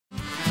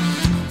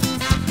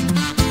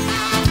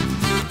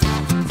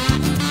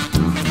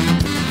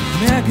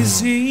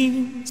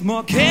magazines,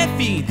 more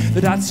caffeine,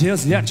 but that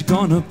tells you that you're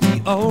gonna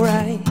be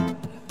alright.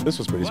 This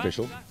was pretty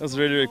special. That was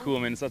really, really cool. I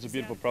mean, it's such a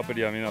beautiful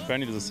property. I mean,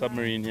 apparently there's a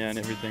submarine here and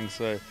everything,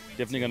 so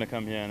definitely going to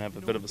come here and have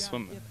a bit of a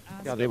swim.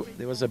 Yeah,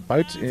 there was a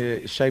boat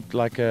shaped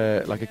like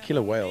a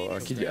killer whale.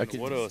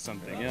 Water or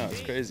something, yeah,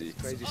 it's crazy.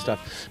 Crazy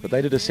stuff. But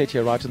they did a set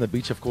here right on the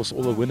beach. Of course,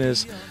 all the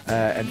winners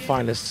and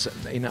finalists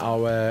in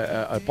our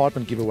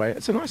apartment giveaway.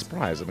 It's a nice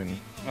prize. I mean,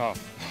 oh,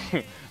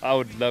 I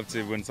would love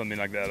to win something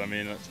like that. I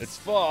mean, it's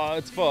far,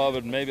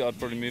 but maybe I'd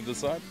probably move this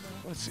side.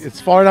 It's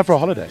far enough for a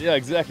holiday. Yeah,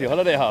 exactly.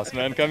 Holiday house,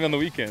 man. Coming on the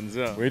weekends,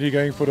 yeah. Where are you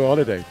going for the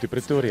holiday? To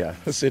Pretoria.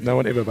 Said no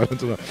one ever.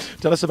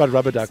 Tell us about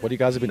Rubber Duc, what you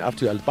guys have been up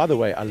to. By the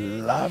way, I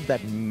love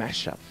that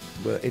mashup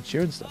with Ed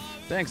Sheeran stuff.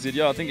 Thanks, dude.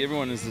 Yeah, I think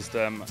everyone is just,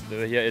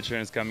 they hear Ed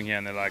Sheeran's coming here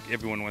and they're like,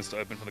 everyone wants to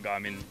open for the guy. I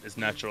mean, it's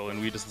natural,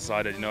 and we just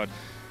decided, you know what,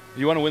 if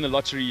you want to win the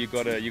lottery, you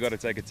gotta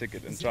take a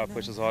ticket and try to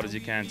push as hard as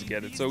you can to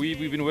get it. So we've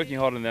been working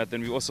hard on that.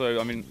 Then we also,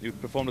 I mean, we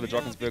performed at the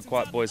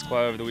Drakensberg Boys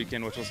Choir over the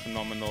weekend, which was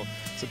phenomenal.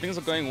 So things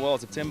are going well.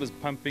 September's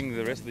pumping,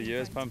 the rest of the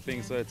year is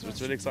pumping, so it's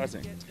really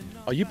exciting.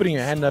 Are you putting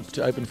your hand up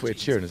to open for Ed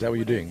Sheeran? Is that what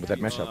you're doing with that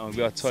mashup?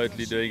 We are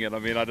totally doing it. I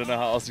mean, I don't know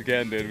how else we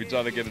can do it. We're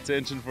trying to get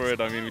attention for it.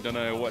 I mean, we don't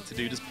know what to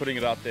do. Just putting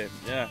it out there.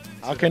 Yeah.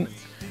 How can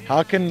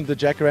the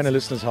Jacaranda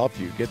listeners help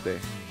you get there?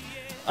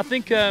 I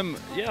think, yeah,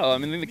 I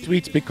mean...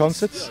 Tweet big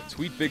concerts? Yeah,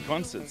 tweet big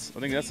concerts. I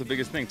think that's the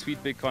biggest thing.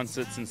 Tweet big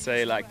concerts and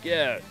say, like,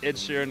 yeah, Ed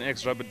Sheeran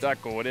x Rubber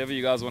Duc or whatever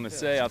you guys want to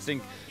say. I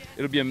think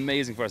it'll be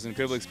amazing for us. An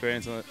incredible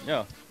experience.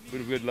 Yeah,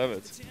 we'd love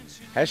it.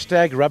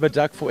 Hashtag Rubber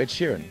Duc for Ed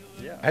Sheeran.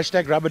 Yeah.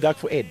 Hashtag Rubber Duc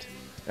for Ed.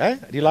 Eh?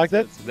 Do you like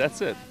that?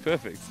 That's it.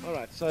 Perfect. All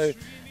right. So,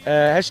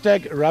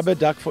 hashtag Rubber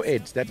Duc for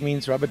Ed. That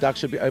means Rubber Duc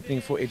should be opening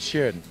for Ed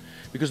Sheeran.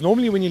 Because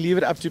normally when you leave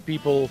it up to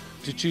people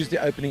to choose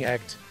the opening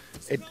act,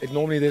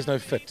 normally there's no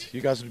fit.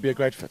 You guys would be a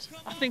great fit.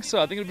 I think so.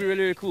 I think it would be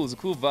really, really cool. It's a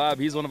cool vibe.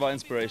 He's one of our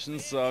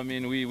inspirations. So, I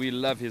mean, we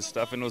love his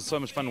stuff, and it was so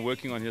much fun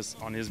working on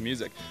his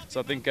music. So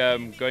I think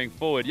going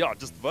forward, yeah,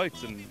 just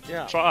vote and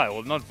try.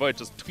 Well, not vote,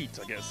 just tweet,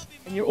 I guess.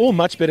 And you're all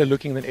much better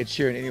looking than Ed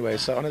Sheeran anyway,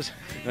 so honest.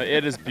 No,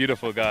 Ed is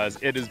beautiful, guys.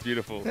 Ed is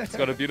beautiful. He's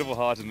got a beautiful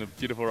heart and a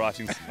beautiful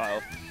writing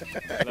style.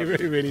 He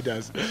really, really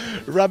does.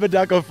 Rubber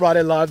Duc on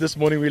Friday Live this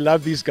morning. We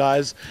love these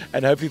guys,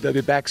 and hopefully they'll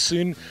be back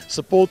soon.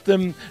 Support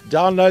them,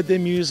 download their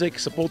music,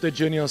 support their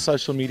journey on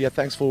social media.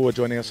 Thanks for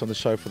joining us on the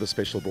show for the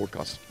special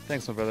broadcast.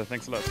 Thanks, my brother.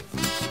 Thanks a lot.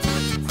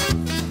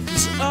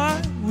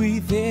 Are we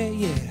there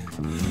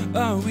yet?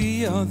 Are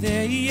we all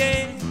there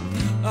yet?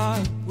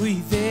 Are we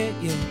there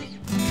yet?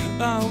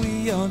 Are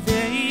we all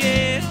there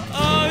yet?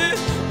 Are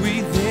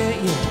we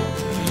there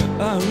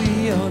yet? Are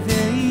we all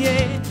there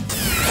yet?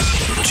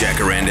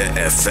 Jacaranda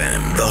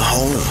FM, the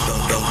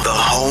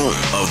home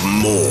of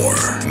more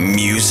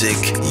music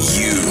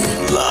you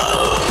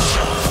love.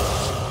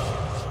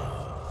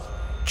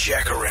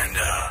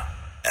 Jacaranda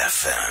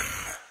FM.